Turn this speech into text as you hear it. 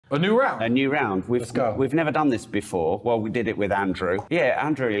A new round? A new round. Let's go. We've never done this before. Well, we did it with Andrew. Yeah,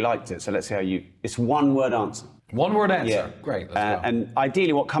 Andrew really liked it, so let's see how you... It's one word answer. One word answer? Yeah. Great, let's go. And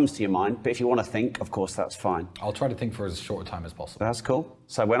ideally what comes to your mind, but if you want to think, of course, that's fine. I'll try to think for as short a time as possible. That's cool.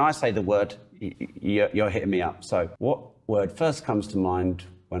 So when I say the word, you're hitting me up. So what word first comes to mind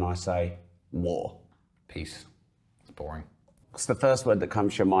when I say war? Peace. It's boring. What's the first word that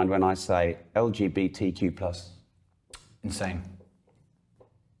comes to your mind when I say LGBTQ+? Insane.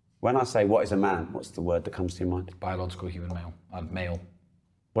 When I say what is a man, what's the word that comes to your mind? Biological human male. Male.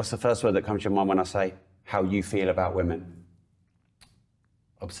 What's the first word that comes to your mind when I say how you feel about women?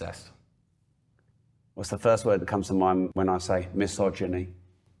 Obsessed. What's the first word that comes to mind when I say misogyny?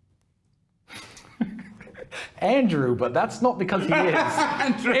 Andrew, but that's not because he is.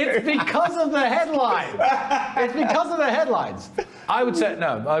 It's because of the headline. It's because of the headlines. I would say,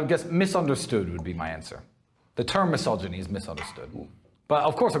 no, I guess misunderstood would be my answer. The term misogyny is misunderstood. But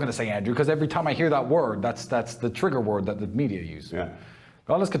of course I'm going to say Andrew, because every time I hear that word, that's the trigger word that the media use. Yeah.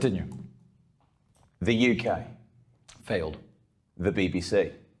 Well, let's continue. The UK. Failed. The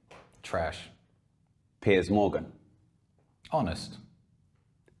BBC. Trash. Piers Morgan. Honest.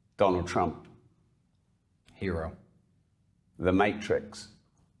 Donald Trump. Hero. The Matrix.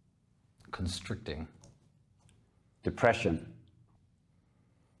 Constricting. Depression.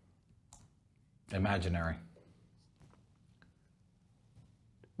 Imaginary.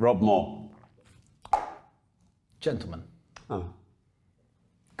 Rob Moore. Gentleman. Oh.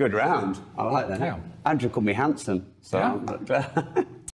 Good round. I like that. Yeah. Andrew called me handsome. So Yeah.